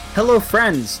Hello,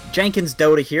 friends. Jenkins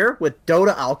Dota here with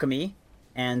Dota Alchemy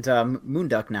and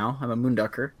Moonduck now. I'm a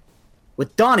Moonducker.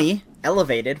 With Donnie,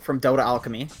 elevated from Dota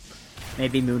Alchemy.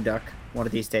 Maybe Moonduck one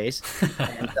of these days.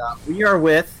 And we are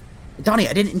with... Donnie,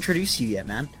 I didn't introduce you yet,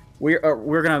 man. We're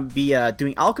going to be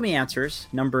doing Alchemy Answers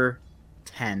number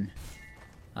 10.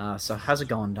 So how's it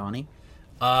going, Donnie?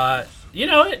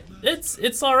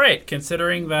 It's all right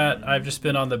considering that I've just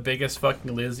been on the biggest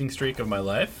fucking losing streak of my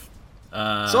life.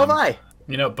 So have I.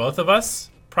 Both of us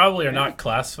probably are not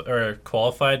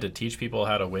qualified to teach people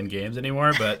how to win games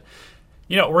anymore, but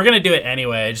we're gonna do it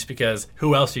anyway, just because.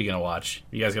 Who else are you gonna watch?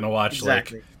 You guys gonna watch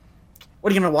Exactly.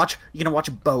 What are you gonna watch? You gonna watch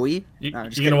Bowie? You No,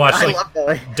 gonna watch I love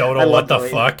Bowie. Dota? I What love the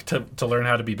Bowie. fuck to learn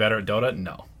how to be better at Dota?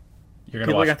 No, you're gonna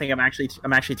People are watch. gonna think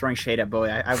I'm actually throwing shade at Bowie.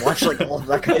 I watch like all of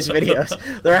that guy's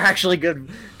videos. They're actually good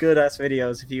ass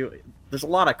videos. There's a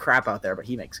lot of crap out there, but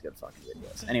he makes good fucking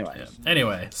videos. Anyway,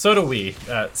 Anyway, so do we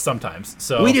sometimes.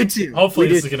 So we do too. Hopefully,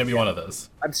 We this do is gonna be one of those.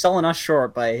 I'm selling us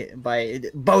short by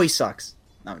Bowie sucks.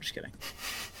 No, I'm just kidding.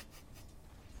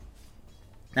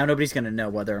 Now nobody's gonna know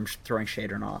whether I'm throwing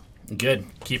shade or not. Good.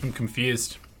 Keep them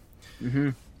confused. Mm-hmm.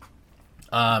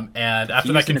 And after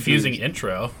Confused that and confusing abused.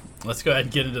 intro, let's go ahead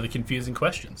and get into the confusing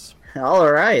questions. All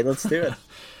right, let's do it.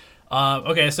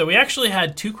 Okay, so we actually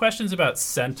had two questions about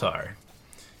Centaur,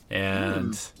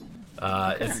 and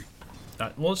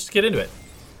we'll just get into it.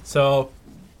 So,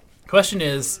 question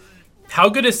is, how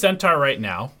good is Centaur right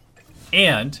now,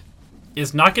 and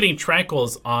is not getting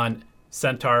Tranquils on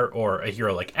Centaur or a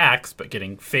hero like Axe, but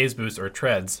getting Phase Boost or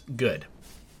Treads good?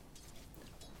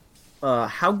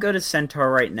 How good is Centaur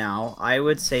right now? I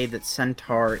would say that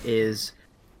Centaur is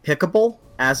pickable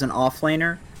as an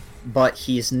offlaner, but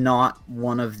he's not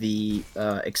one of the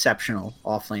exceptional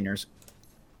offlaners.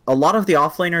 A lot of the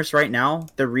offlaners right now,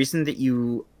 the reason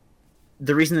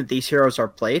that these heroes are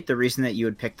played, the reason that you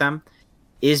would pick them,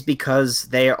 is because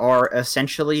they are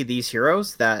essentially these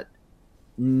heroes that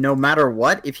no matter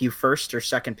what, if you first or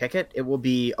second pick it, it will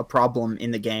be a problem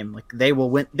in the game. Like they will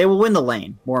win the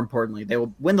lane, more importantly. They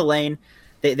will win the lane.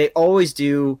 They always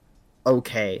do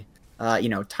okay.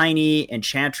 Tiny,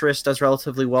 Enchantress does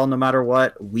relatively well no matter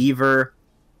what. Weaver,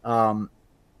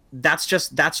 that's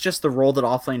just the role that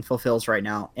offlane fulfills right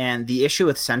now. And the issue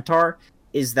with Centaur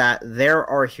is that there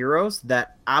are heroes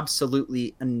that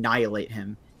absolutely annihilate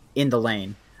him in the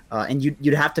lane. And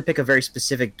you'd have to pick a very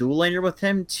specific dual laner with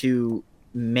him to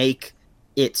make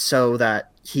it so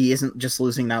that he isn't just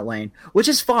losing that lane, which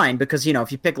is fine because if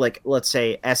you pick, like, let's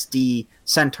say SD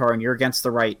Centaur and you're against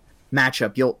the right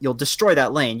matchup, you'll destroy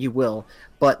that lane. You will.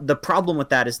 But the problem with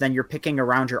that is then you're picking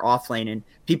around your off lane, and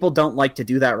people don't like to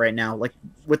do that right now. Like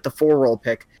with the 4-role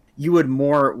pick, you would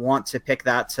more want to pick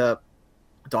that to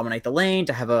dominate the lane,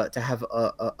 to have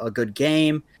a good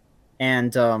game.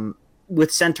 And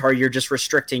with Centaur, you're just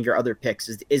restricting your other picks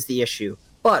is the issue.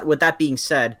 But with that being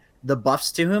said, the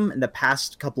buffs to him in the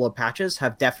past couple of patches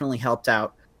have definitely helped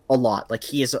out a lot. Like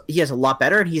he is a lot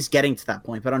better, and he's getting to that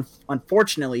point. But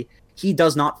unfortunately, he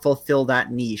does not fulfill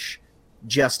that niche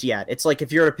just yet. It's like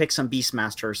if you were to pick some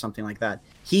Beastmaster or something like that,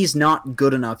 he's not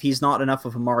good enough. He's not enough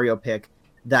of a Mario pick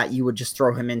that you would just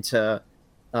throw him into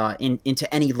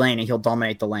any lane and he'll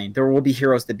dominate the lane. There will be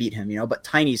heroes that beat him, but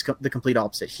Tiny's the complete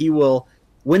opposite. He will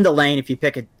win the lane if you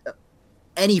pick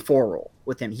any 4-role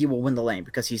with him. He will win the lane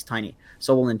because he's Tiny.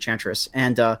 So will Enchantress.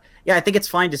 And I think it's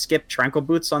fine to skip Tranquil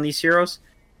Boots on these heroes.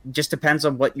 Just depends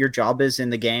on what your job is in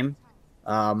the game.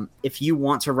 If you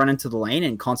want to run into the lane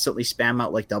and constantly spam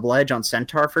out like Double Edge on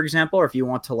Centaur, for example, or if you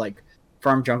want to like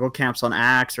farm jungle camps on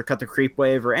Axe or cut the creep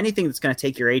wave or anything that's going to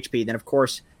take your HP, then of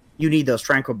course you need those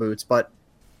Tranquil Boots. But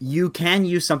you can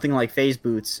use something like Phase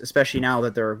Boots, especially now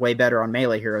that they're way better on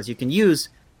melee heroes. You can use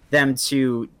them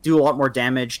to do a lot more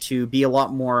damage, to be a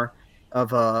lot more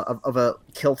of a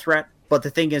kill threat. But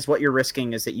the thing is, what you're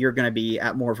risking is that you're going to be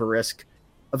at more of a risk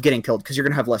of getting killed because you're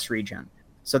going to have less regen.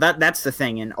 So that's the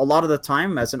thing. And a lot of the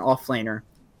time, as an offlaner,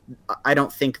 I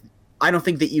don't think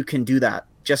that you can do that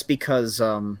just because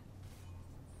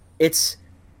it's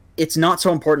not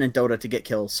so important in Dota to get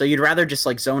kills. So you'd rather just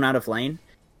like zone out of lane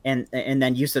and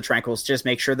then use the Tranquils to just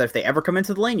make sure that if they ever come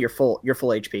into the lane, you're full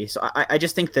HP. So I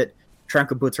just think that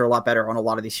Tranquil Boots are a lot better on a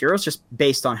lot of these heroes just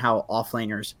based on how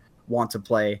offlaners want to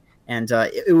play. And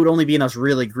it would only be in those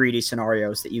really greedy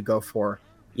scenarios that you go for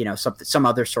some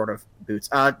other sort of boots.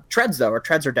 Treads are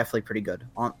definitely pretty good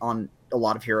on a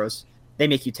lot of heroes. They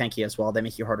make you tanky as well. They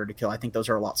make you harder to kill. I think those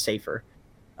are a lot safer.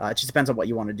 It just depends on what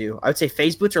you want to do. I would say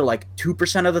Phase Boots are like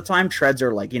 2% of the time. Treads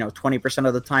are like 20%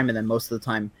 of the time, and then most of the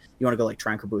time you want to go like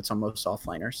Tranquil Boots on most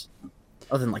offlaners,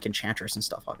 other than like Enchantress and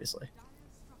stuff, obviously.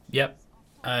 Yep.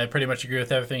 I pretty much agree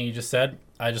with everything you just said.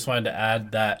 I just wanted to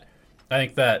add that I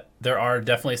think that there are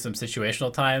definitely some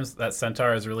situational times that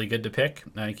Centaur is really good to pick.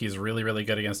 I think he's really, really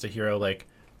good against a hero like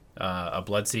a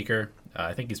Bloodseeker.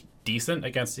 I think he's decent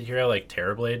against a hero like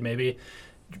Terrorblade, maybe.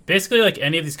 Basically, like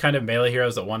any of these kind of melee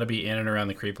heroes that want to be in and around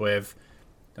the creep wave,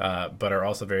 but are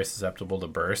also very susceptible to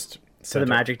burst. To the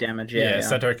magic damage, yeah.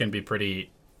 Centaur can be pretty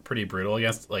brutal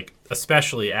against, like,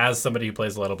 especially as somebody who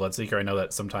plays a lot of Bloodseeker. I know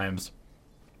that sometimes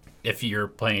if you're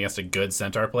playing against a good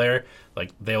Centaur player,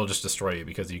 like, they will just destroy you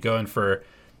because you go in for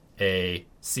a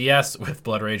CS with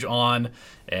Blood Rage on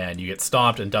and you get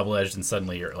stomped and double edged and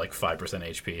suddenly you're like 5%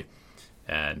 HP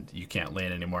and you can't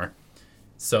lane anymore.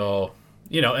 So,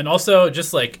 you know, and also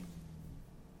just like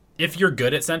if you're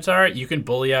good at Centaur, you can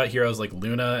bully out heroes like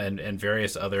Luna and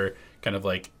various other kind of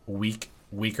like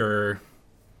weaker.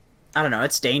 I don't know.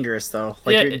 It's dangerous though.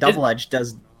 Like your double edge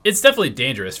does. It's definitely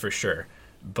dangerous for sure,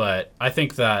 but I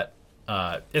think that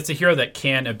it's a hero that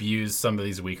can abuse some of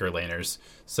these weaker laners.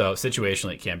 So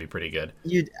situationally, it can be pretty good.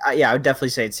 I would definitely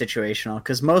say it's situational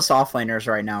because most offlaners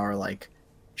right now are like,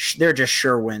 they're just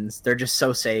sure wins. They're just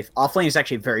so safe. Offlane is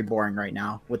actually very boring right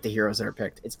now with the heroes that are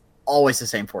picked. It's always the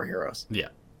same 4 heroes. Yeah,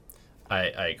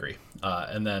 I agree.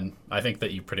 And then I think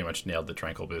that you pretty much nailed the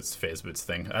Tranquil Boots, Phase Boots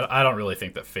thing. I don't really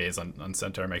think that Phase on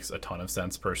Centaur makes a ton of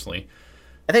sense personally.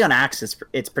 I think on Axe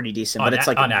it's pretty decent, but it's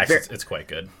like on Axe it's quite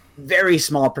good. Very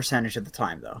small percentage of the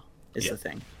time though is the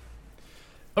thing.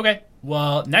 Okay,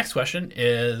 well, next question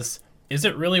is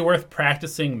it really worth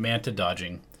practicing Manta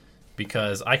dodging?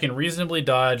 Because I can reasonably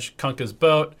dodge Kunkka's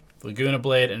Boat, Laguna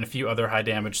Blade, and a few other high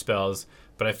damage spells,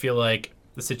 but I feel like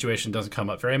the situation doesn't come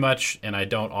up very much, and I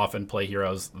don't often play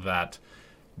heroes that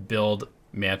build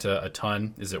Manta a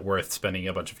ton. Is it worth spending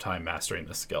a bunch of time mastering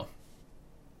this skill?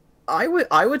 I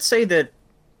would say that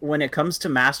when it comes to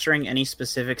mastering any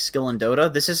specific skill in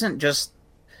Dota, this isn't just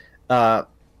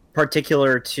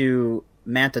particular to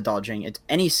Manta dodging. It's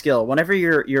any skill. Whenever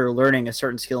you're learning a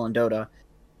certain skill in Dota,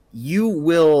 you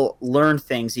will learn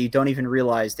things that you don't even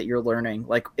realize that you're learning.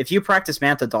 Like, if you practice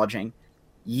Manta dodging,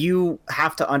 you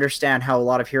have to understand how a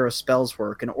lot of hero spells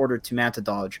work in order to Manta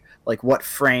dodge, like what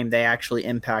frame they actually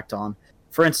impact on.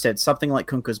 For instance, something like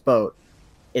Kunkka's Boat,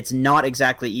 it's not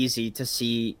exactly easy to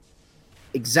see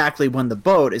exactly when the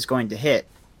boat is going to hit,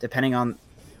 depending on,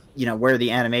 you know, where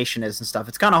the animation is and stuff.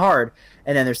 It's kind of hard.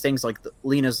 And then there's things like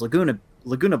Lena's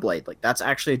Laguna Blade. Like, that's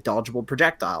actually a dodgeable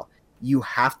projectile. You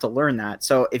have to learn that.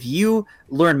 So if you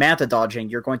learn Manta dodging,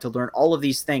 you're going to learn all of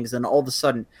these things. Then all of a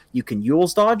sudden, you can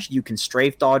Yule's dodge, you can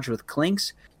strafe dodge with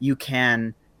Clinks, you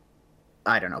can,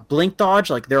 I don't know, blink dodge.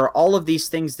 Like, there are all of these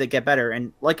things that get better.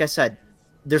 And like I said,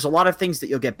 there's a lot of things that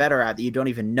you'll get better at that you don't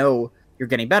even know you're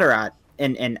getting better at.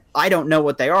 And I don't know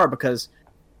what they are because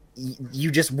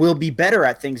you just will be better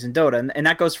at things in Dota. And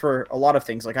that goes for a lot of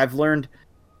things. Like, I've learned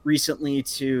recently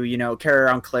to, you know, carry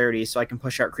around Clarity so I can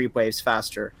push out creep waves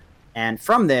faster. And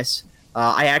from this,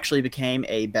 I actually became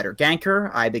a better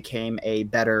ganker. I became a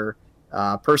better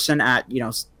person at, you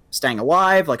know, staying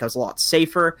alive. Like, I was a lot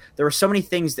safer. There were so many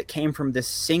things that came from this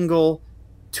single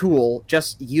tool,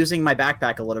 just using my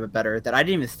backpack a little bit better, that I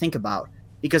didn't even think about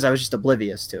because I was just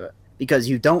oblivious to it. Because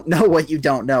you don't know what you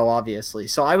don't know, obviously.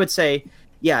 So I would say,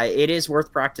 yeah, it is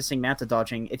worth practicing Manta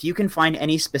dodging. If you can find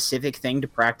any specific thing to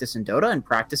practice in Dota and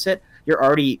practice it, you're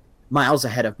already miles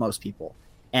ahead of most people.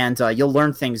 And you'll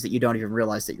learn things that you don't even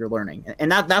realize that you're learning.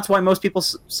 And that's why most people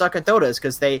suck at Dota, is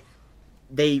because they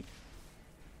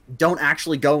don't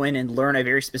actually go in and learn a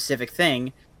very specific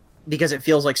thing because it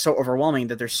feels like so overwhelming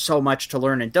that there's so much to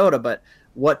learn in Dota. But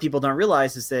what people don't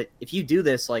realize is that if you do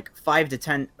this like 5 to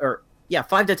 10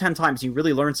 times, you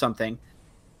really learn something,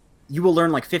 you will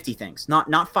learn like 50 things.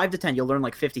 Not 5 to 10, you'll learn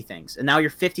like 50 things. And now you're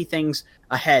 50 things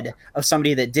ahead of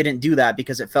somebody that didn't do that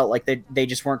because it felt like they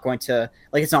just weren't going to,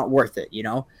 like, it's not worth it, you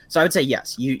know? So I would say,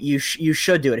 yes, you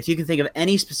should do it. If you can think of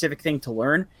any specific thing to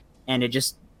learn and it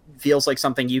just feels like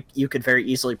something you could very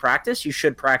easily practice, you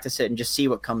should practice it and just see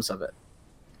what comes of it.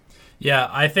 Yeah,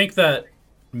 I think that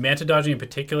Manta dodging in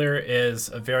particular is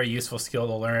a very useful skill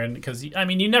to learn because, I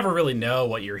mean, you never really know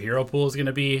what your hero pool is going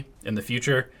to be in the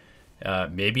future.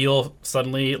 Maybe you'll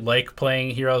suddenly like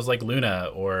playing heroes like Luna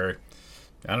or,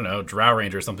 I don't know, Drow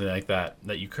Ranger or something like that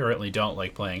you currently don't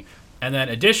like playing. And then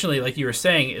additionally, like you were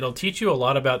saying, it'll teach you a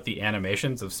lot about the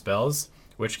animations of spells,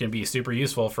 which can be super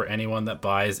useful for anyone that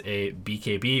buys a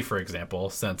BKB, for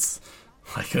example, since,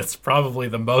 like, it's probably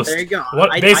the most, there you go.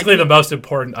 Basically the most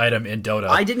important item in Dota.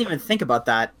 I didn't even think about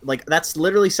that. Like, that's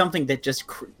literally something that just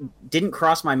didn't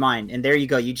cross my mind. And there you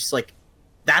go. You just, like,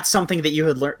 that's something that you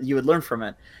would learn from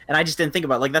it. And I just didn't think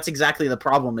about it. Like, that's exactly the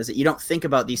problem, is that you don't think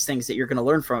about these things that you're going to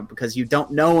learn from it because you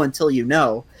don't know until you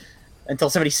know, until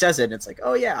somebody says it. And it's like,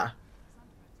 oh, yeah.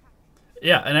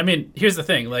 Yeah, and I mean, here's the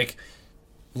thing. Like,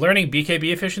 learning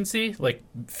BKB efficiency, like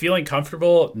feeling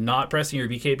comfortable not pressing your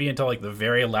BKB until like the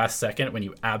very last second when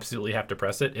you absolutely have to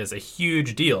press it is a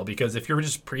huge deal, because if you're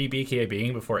just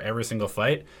pre-BKBing before every single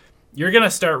fight, you're going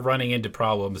to start running into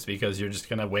problems because you're just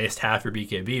going to waste half your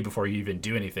BKB before you even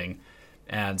do anything.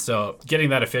 And so getting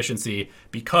that efficiency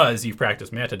because you've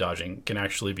practiced manta dodging can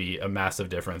actually be a massive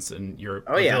difference in your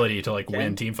ability to like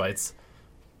win team fights.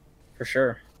 For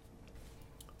sure.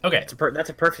 Okay. That's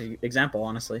a perfect example,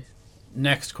 honestly.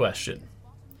 Next question.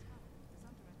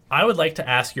 I would like to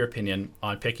ask your opinion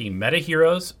on picking meta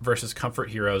heroes versus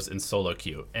comfort heroes in solo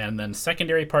queue. And then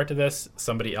secondary part to this,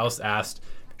 somebody else asked,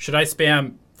 should I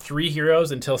spam 3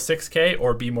 heroes until 6k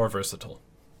or be more versatile?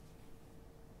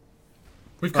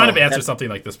 We've kind of answered something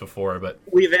like this before, but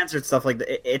we've answered stuff like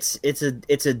that.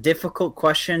 It's a difficult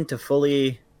question to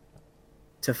fully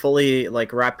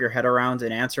like wrap your head around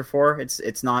and answer for.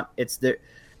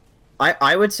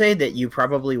 I would say that you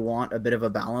probably want a bit of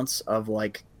a balance of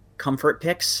like comfort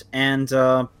picks and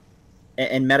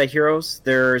meta heroes.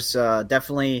 There's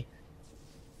definitely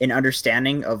an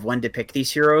understanding of when to pick these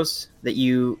heroes that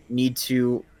you need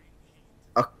to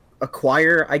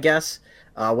acquire, I guess,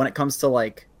 when it comes to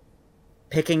like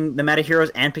picking the meta heroes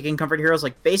and picking comfort heroes.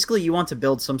 Like basically you want to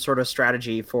build some sort of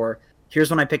strategy for here's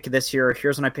when I pick this hero,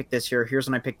 here's when I pick this hero, here's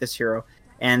when I pick this hero.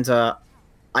 And I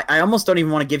almost don't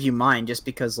even want to give you mine just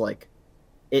because like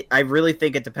I really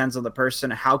think it depends on the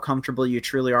person, how comfortable you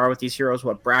truly are with these heroes,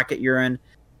 what bracket you're in.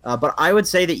 But I would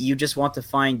say that you just want to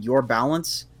find your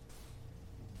balance.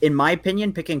 In my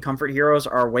opinion, picking comfort heroes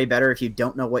are way better if you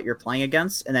don't know what you're playing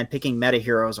against, and then picking meta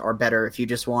heroes are better if you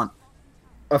just want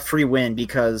a free win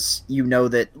because you know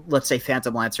that, let's say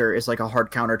Phantom Lancer is like a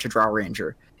hard counter to Drow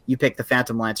Ranger. You pick the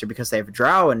Phantom Lancer because they have a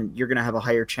Drow, and you're going to have a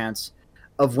higher chance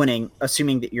of winning,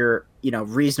 assuming that you're,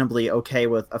 reasonably okay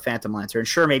with a Phantom Lancer. And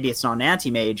sure, maybe it's not an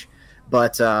anti-mage,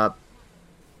 but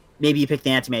maybe you pick the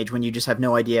anti-mage when you just have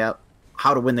no idea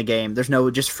how to win the game. There's no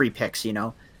just free picks,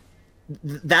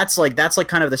 That's like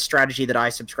kind of the strategy that I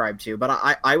subscribe to.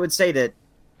 But I would say that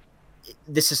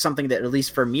this is something that, at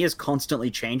least for me, is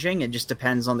constantly changing. It just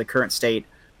depends on the current state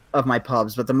of my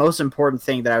pubs. But the most important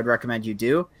thing that I would recommend you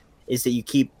do is that you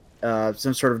keep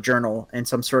some sort of journal and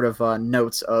some sort of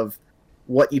notes of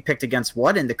what you picked against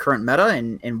what in the current meta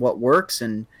and what works.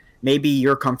 And maybe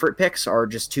your comfort picks are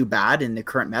just too bad in the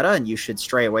current meta and you should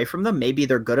stray away from them. Maybe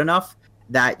they're good enough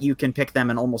that you can pick them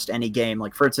in almost any game.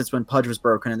 Like, for instance, when Pudge was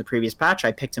broken in the previous patch,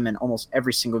 I picked him in almost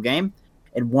every single game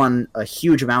and won a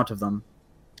huge amount of them.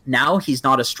 Now he's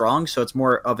not as strong, so it's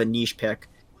more of a niche pick.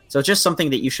 So it's just something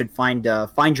that you should find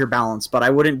your balance, but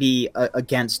I wouldn't be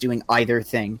against doing either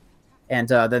thing. And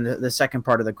then the second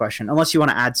part of the question, unless you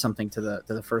want to add something to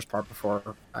the first part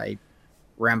before I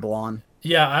ramble on.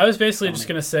 Yeah, I was basically just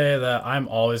going to say that I'm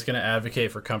always going to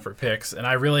advocate for comfort picks, and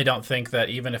I really don't think that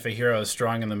even if a hero is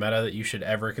strong in the meta that you should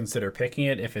ever consider picking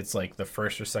it if it's like the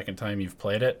first or second time you've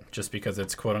played it, just because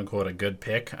it's quote-unquote a good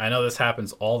pick. I know this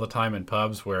happens all the time in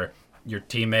pubs where your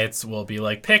teammates will be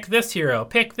like, pick this hero,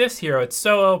 it's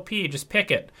so OP, just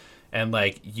pick it. And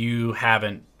like, you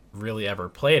haven't really ever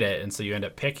played it, and so you end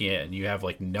up picking it and you have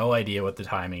like no idea what the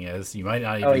timing is, you might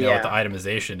not even know what the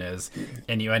itemization is,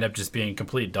 and you end up just being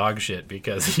complete dog shit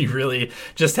because you really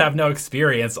just have no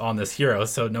experience on this hero.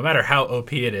 So no matter how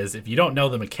OP it is, if you don't know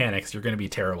the mechanics, you're going to be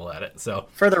terrible at it. So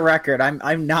for the record,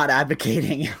 I'm not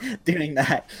advocating doing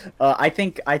that. I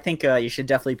think you should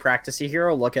definitely practice a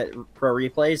hero, look at pro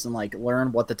replays, and like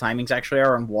learn what the timings actually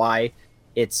are and why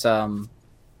it's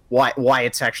why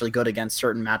it's actually good against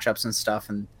certain matchups and stuff.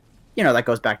 And that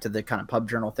goes back to the kind of pub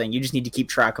journal thing. You just need to keep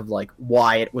track of like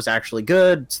why it was actually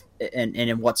good and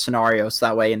in what scenario, so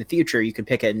that way in the future you can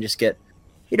pick it and just get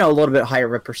a little bit higher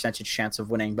of a percentage chance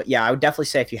of winning. But yeah, I would definitely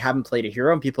say if you haven't played a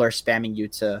hero and people are spamming you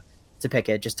to pick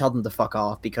it, just tell them to fuck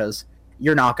off, because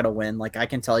you're not going to win. Like, I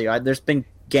can tell you, there's been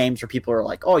games where people are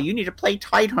like, oh, you need to play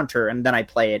Tidehunter, and then I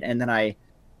play it and then I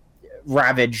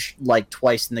ravage like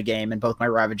twice in the game and both my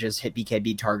ravages hit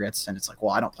BKB targets, and it's like,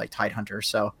 well, I don't play Tidehunter.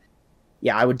 So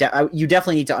yeah, you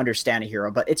definitely need to understand a hero,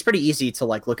 but it's pretty easy to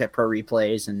like look at pro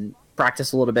replays and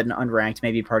practice a little bit in unranked,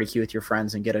 maybe party queue with your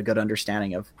friends and get a good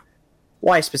understanding of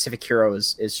why a specific hero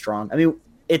is strong. I mean,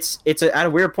 it's at a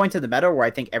weird point in the meta where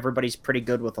I think everybody's pretty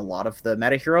good with a lot of the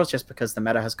meta heroes just because the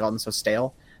meta has gotten so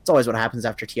stale. It's always what happens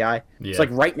after TI. Yeah. It's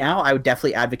like right now, I would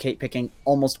definitely advocate picking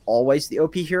almost always the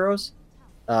OP heroes,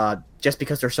 just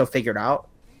because they're so figured out.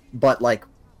 But like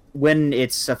when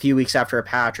it's a few weeks after a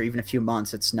patch or even a few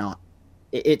months, it's not.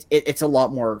 It's a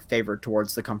lot more favored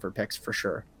towards the comfort picks for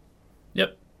sure.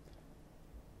 Yep.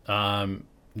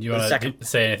 You want to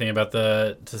say anything about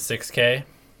to 6K?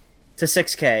 To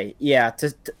 6K, yeah.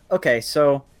 Okay,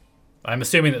 so I'm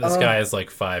assuming that this guy is like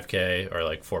 5k or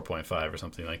like 4.5 or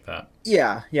something like that.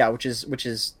 Yeah, which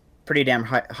is pretty damn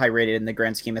high rated in the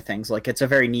grand scheme of things. Like it's a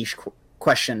very niche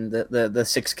question, the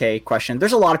 6K question.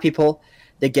 There's a lot of people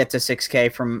that get to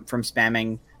 6K from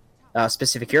spamming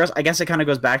specific heroes. I guess it kind of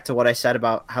goes back to what I said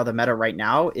about how the meta right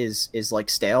now is like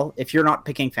stale. If you're not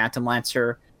picking Phantom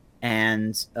Lancer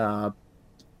and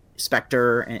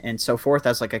Spectre and so forth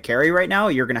as like a carry right now,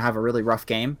 you're going to have a really rough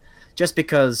game, just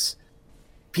because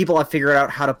people have figured out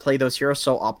how to play those heroes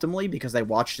so optimally because they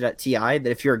watched it at TI, that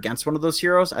if you're against one of those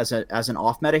heroes as an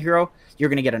off meta hero, you're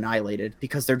going to get annihilated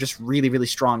because they're just really, really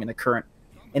strong in the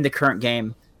current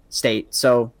game state.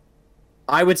 So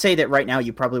I would say that right now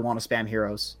you probably want to spam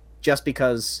heroes just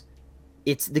because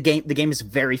it's the game is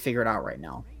very figured out right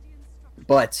now.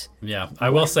 But yeah, I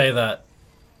will say that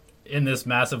in this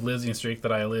massive losing streak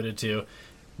that I alluded to,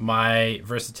 my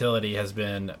versatility has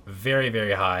been very,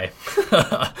 very high,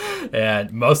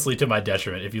 and mostly to my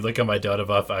detriment. If you look at my Dota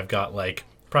buff, I've got like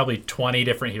probably 20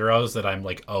 different heroes that I'm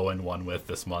like 0-1 with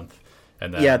this month,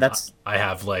 and then I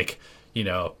have like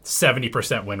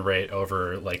 70% win rate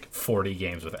over like 40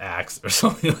 games with Axe or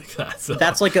something like that. So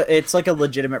that's like it's like a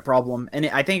legitimate problem, and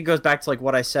I think it goes back to like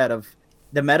what I said of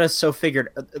the meta is so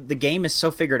the game is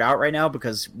so figured out right now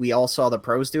because we all saw the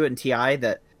pros do it in TI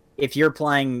that if you're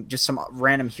playing just some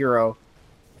random hero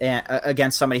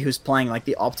against somebody who's playing like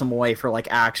the optimal way for like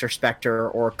Axe or Spectre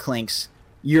or Clinks,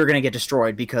 you're gonna get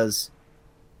destroyed because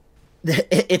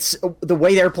it's the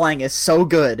way they're playing is so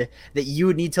good that you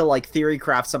would need to like theory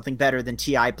craft something better than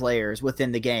TI players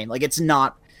within the game. Like it's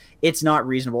not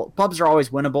reasonable. Pubs are always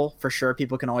winnable for sure.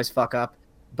 People can always fuck up,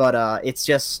 but it's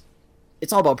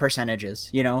all about percentages,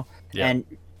 Yeah. And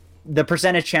the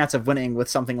percentage chance of winning with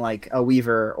something like a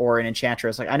Weaver or an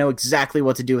Enchantress, like I know exactly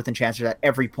what to do with Enchantress at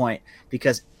every point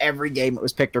because every game it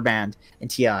was picked or banned in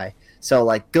TI. So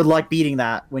like good luck beating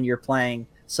that when you're playing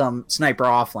some sniper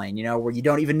offlane, where you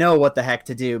don't even know what the heck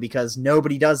to do because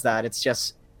nobody does that.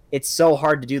 It's so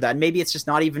hard to do that. And maybe it's just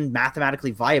not even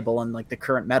mathematically viable in like the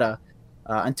current meta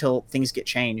until things get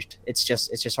changed. It's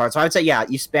just hard. So I would say, yeah,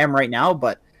 you spam right now,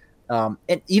 but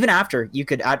and even after, you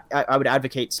could I would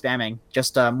advocate spamming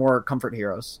just more comfort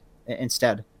heroes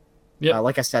instead. Yeah,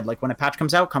 like I said, like when a patch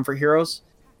comes out, comfort heroes.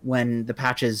 When the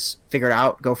patch is figured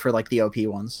out, go for like the OP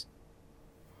ones.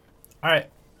 All right.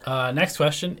 Next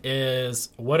question is,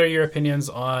 what are your opinions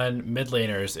on mid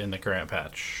laners in the current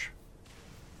patch?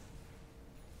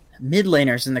 Mid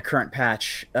laners in the current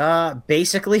patch.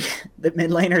 Basically, the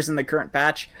mid laners in the current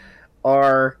patch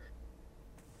are,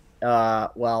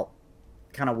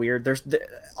 kind of weird.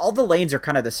 All the lanes are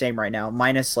kind of the same right now,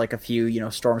 minus like a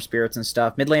few, Storm Spirits and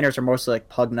stuff. Mid laners are mostly like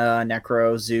Pugna,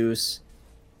 Necro, Zeus,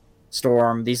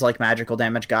 Storm, these like magical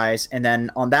damage guys. And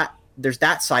then on that, there's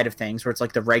that side of things where it's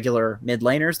like the regular mid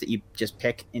laners that you just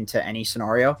pick into any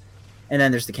scenario. And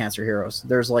then there's the cancer heroes.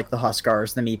 There's like the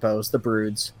Huskars, the Meepos, the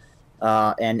Broods.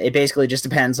 And it basically just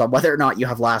depends on whether or not you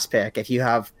have last pick. If you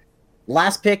have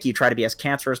last pick, you try to be as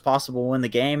cancer as possible in the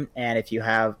game, and if you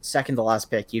have second to last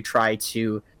pick, you try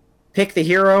to pick the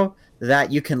hero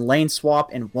that you can lane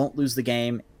swap and won't lose the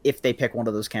game if they pick one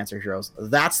of those cancer heroes.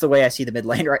 That's the way I see the mid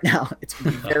lane right now. It's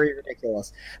very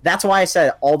ridiculous. That's why I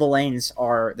said all the lanes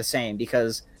are the same,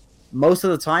 because most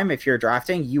of the time if you're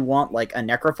drafting, you want like a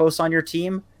Necrophos on your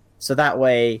team, so that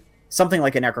way something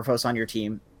like a Necrophos on your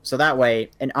team, so that way,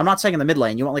 and I'm not saying in the mid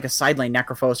lane, you want like a side lane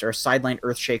Necrophos or a side lane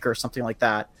Earthshaker or something like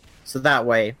that. So that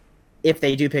way, if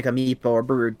they do pick a Meepo or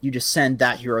Brood, you just send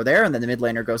that hero there, and then the mid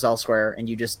laner goes elsewhere, and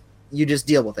you just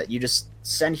deal with it. You just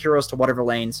send heroes to whatever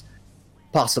lanes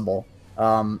possible.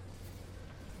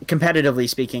 Competitively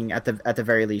speaking, at the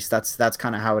very least, that's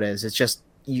kind of how it is. It's just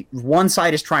one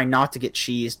side is trying not to get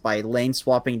cheesed by lane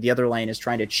swapping, the other lane is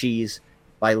trying to cheese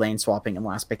by lane swapping and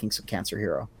last picking some cancer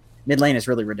hero. Mid lane is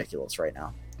really ridiculous right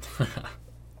now.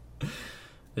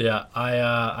 Yeah,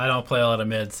 I don't play a lot of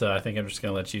mid, so I think I'm just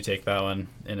going to let you take that one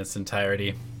in its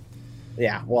entirety.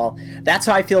 Yeah, well, that's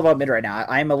how I feel about mid right now.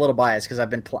 I'm a little biased because I've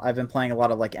been playing a lot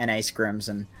of like NA scrims,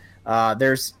 and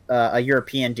there's a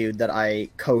European dude that I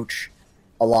coach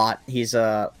a lot. He's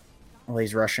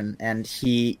Russian, and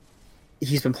he's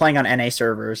been playing on NA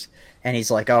servers, and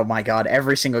he's like, oh my god,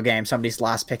 every single game somebody's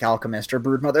last pick Alchemist or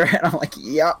Broodmother, and I'm like,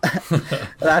 yep,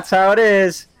 that's how it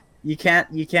is. You can't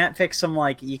pick some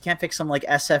like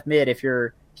SF mid if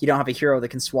you don't have a hero that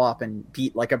can swap and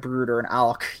beat like a Brood or an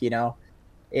Alch,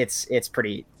 It's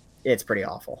pretty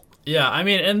awful. Yeah, I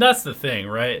mean, and that's the thing,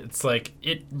 right? It's like,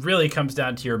 it really comes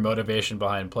down to your motivation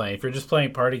behind playing. If you're just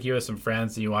playing party queue with some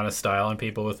friends and you want to style on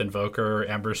people with Invoker or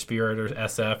Ember Spirit or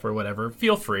SF or whatever,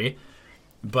 feel free.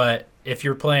 But if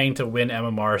you're playing to win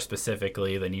MMR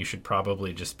specifically, then you should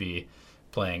probably just be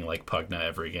playing like Pugna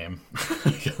every game.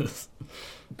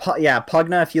 Yeah,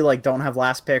 Pugna if you like don't have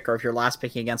last pick, or if you're last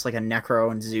picking against like a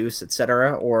Necro and Zeus,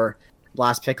 etc., or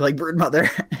last pick like Broodmother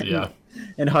Yeah.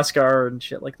 and Huskar and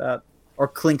shit like that, or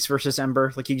Clinks versus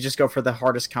Ember. Like you just go for the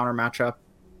hardest counter matchup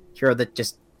hero that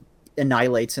just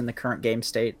annihilates in the current game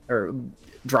state or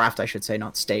draft, I should say,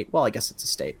 not state. Well, I guess it's a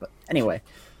state, but anyway.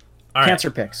 All right.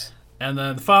 Cancer picks. And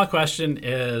then the final question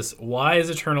is, why is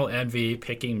Eternal Envy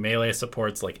picking melee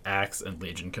supports like Axe and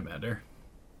Legion Commander?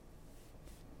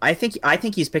 I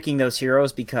think he's picking those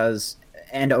heroes because,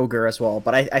 and Ogre as well,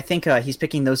 but I think he's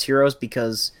picking those heroes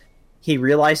because he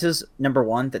realizes, number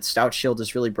one, that Stout Shield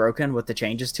is really broken with the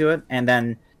changes to it, and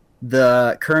then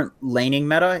the current laning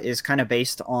meta is kind of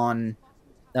based on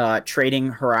trading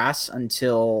Harass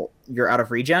until you're out of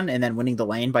regen, and then winning the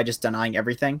lane by just denying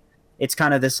everything. It's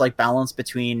kind of this like balance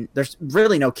between, there's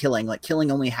really no killing. Like killing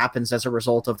only happens as a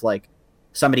result of like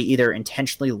somebody either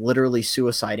intentionally literally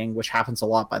suiciding, which happens a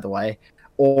lot by the way,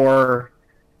 or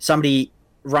somebody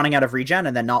running out of regen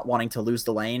and then not wanting to lose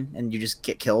the lane, and you just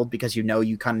get killed because you know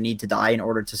you kind of need to die in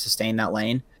order to sustain that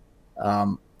lane.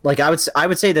 Like I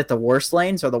would say that the worst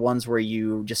lanes are the ones where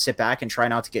you just sit back and try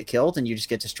not to get killed and you just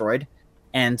get destroyed.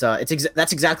 And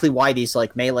that's exactly why these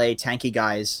like melee tanky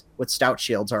guys with stout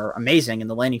shields are amazing in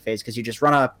the laning phase, because you just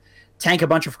run up, tank a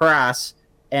bunch of harass,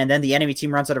 and then the enemy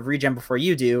team runs out of regen before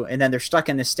you do, and then they're stuck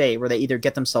in this state where they either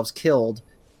get themselves killed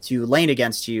to lane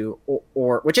against you,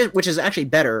 or which is actually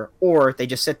better, or they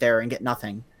just sit there and get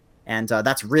nothing, and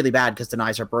that's really bad because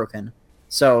denies are broken.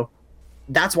 So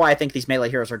that's why I think these melee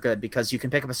heroes are good, because you can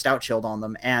pick up a stout shield on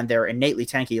them and they're innately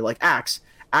tanky. Like Axe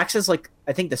is like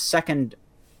I think the second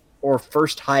or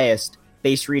first highest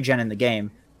base regen in the game.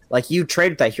 Like you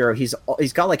trade with that hero, he's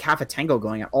got like half a tango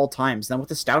going at all times. Then with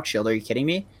the stout shield, are you kidding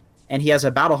me? And he has a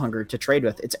battle hunger to trade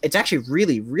with. It's actually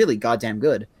really, really goddamn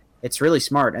good. It's really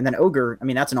smart. And then Ogre, I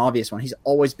mean that's an obvious one. He's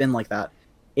always been like that.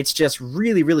 It's just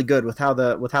really, really good with how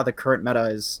the current meta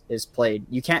is played.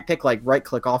 You can't pick like right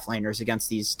click offlaners against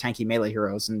these tanky melee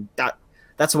heroes, and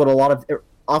that's what a lot of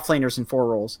offlaners in 4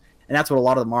 roles, and that's what a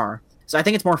lot of them are. So I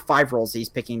think it's more 5 roles that he's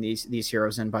picking these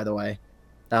heroes in, by the way.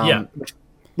 Yeah.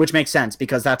 Which makes sense,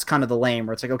 because that's kind of the lane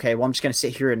where it's like, okay, well, I'm just going to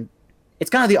sit here and... It's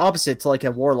kind of the opposite to like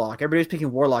a Warlock. Everybody's picking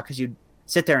Warlock because you'd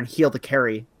sit there and heal the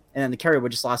carry, and then the carry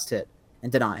would just last hit and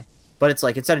deny. But it's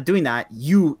like, instead of doing that,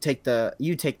 you take the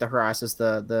harass as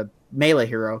the melee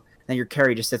hero, and your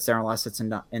carry just sits there and last hits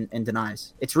and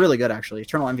denies. It's really good, actually.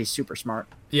 Eternal Envy's super smart.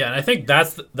 Yeah, and I think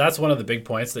that's one of the big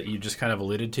points that you just kind of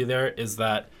alluded to there, is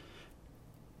that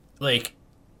like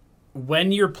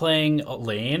when you're playing a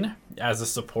lane as a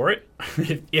support,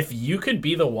 if you could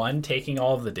be the one taking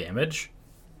all of the damage,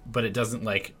 but it doesn't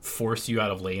like force you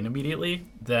out of lane immediately,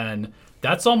 then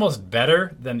that's almost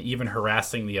better than even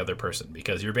harassing the other person,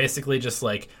 because you're basically just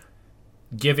like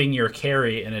giving your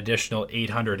carry an additional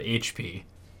 800 HP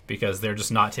because they're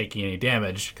just not taking any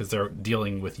damage because they're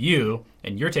dealing with you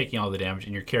and you're taking all the damage,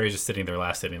 and your carry's just sitting there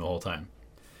last hitting the whole time.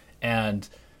 And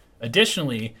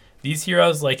additionally, these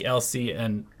heroes like LC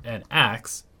and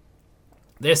Axe,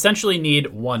 they essentially need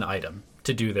one item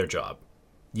to do their job.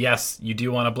 Yes, you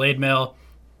do want a Blade Mail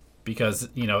because,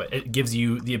 you know, it gives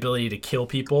you the ability to kill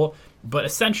people, but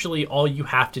essentially all you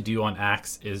have to do on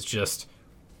Axe is just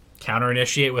counter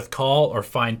initiate with Call or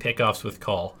find pickoffs with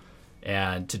Call.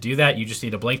 And to do that, you just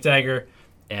need a Blink Dagger,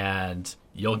 and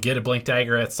you'll get a Blink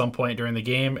Dagger at some point during the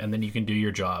game, and then you can do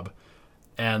your job.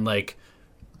 And like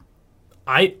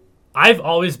I've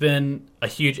always been a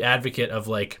huge advocate of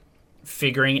like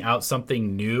figuring out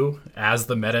something new as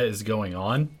the meta is going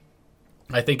on.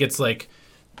 I think it's like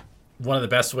one of the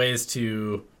best ways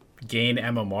to gain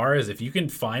MMR is if you can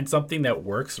find something that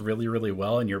works really, really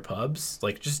well in your pubs,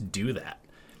 like just do that.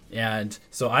 And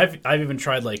so I've even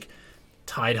tried like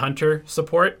Tidehunter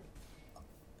support,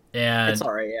 and It's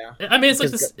alright, yeah. I mean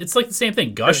it's like the same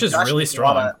thing. Gush is really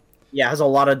strong. Has a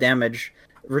lot of damage.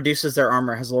 Reduces their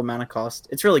armor, has low mana cost.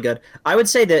 It's really good. I would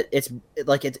say that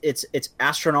it's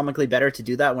astronomically better to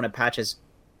do that when a patch is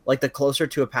like the closer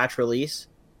to a patch release.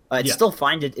 It's still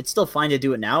fine to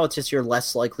do it now. It's just you're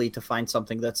less likely to find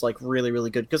something that's like really, really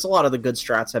good, because a lot of the good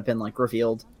strats have been like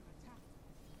revealed.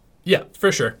 Yeah,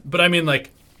 for sure. But I mean,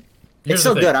 like, it's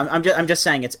still good. I'm just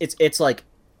saying it's like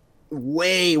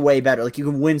way, way better. Like you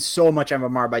can win so much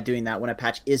MMR by doing that when a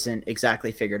patch isn't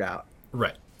exactly figured out.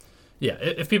 Right. Yeah,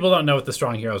 if people don't know what the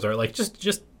strong heroes are, like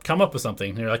just come up with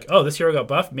something. You're like, oh, this hero got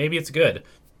buffed, maybe it's good.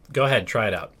 Go ahead, try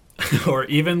it out. Or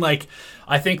even like,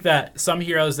 I think that some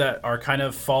heroes that are kind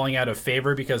of falling out of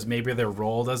favor because maybe their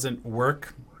role doesn't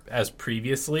work as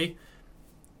previously,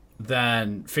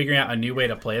 then figuring out a new way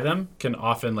to play them can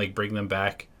often like bring them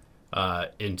back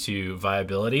into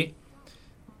viability.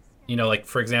 you know, like,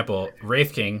 for example,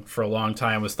 Wraith King for a long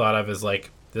time was thought of as like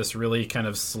this really kind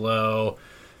of slow,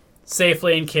 safe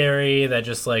lane carry that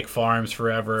just like farms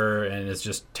forever and is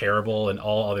just terrible, and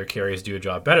all other carries do a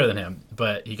job better than him.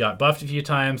 But he got buffed a few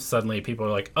times. Suddenly people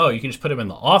are like, oh, you can just put him in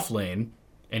the off lane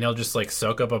and he'll just like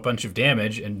soak up a bunch of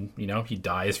damage, and you know, he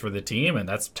dies for the team, and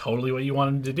that's totally what you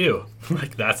want him to do.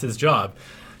 Like, that's his job.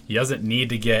 He doesn't need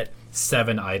to get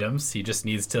 7 items. He just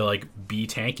needs to like be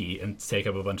tanky and take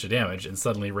up a bunch of damage, and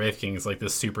suddenly Wraith King is like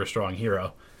this super strong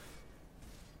hero.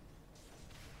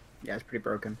 Yeah, it's pretty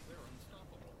broken.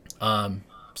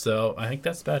 So I think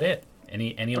that's about it.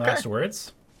 Any last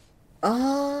words?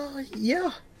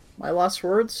 Yeah. My last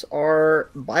words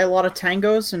are buy a lot of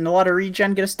tangos and a lot of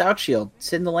regen, get a stout shield.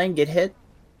 Sit in the lane, get hit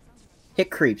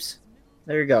creeps.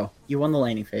 There you go. You won the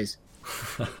laning phase.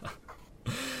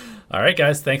 All right,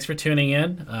 guys. Thanks for tuning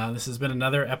in. This has been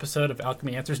another episode of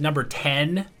Alchemy Answers, number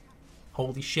 10.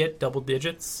 Holy shit, double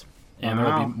digits. And There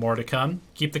will be more to come.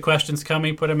 Keep the questions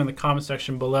coming. Put them in the comment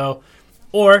section below.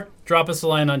 Or drop us a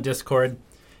line on Discord.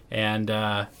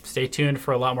 And stay tuned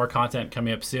for a lot more content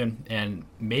coming up soon. And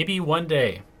maybe one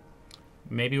day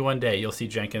you'll see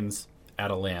Jenkins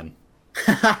at a LAN.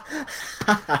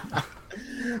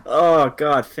 Oh,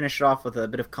 God. Finish it off with a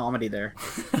bit of comedy there.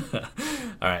 All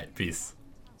right. Peace.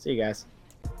 See you guys.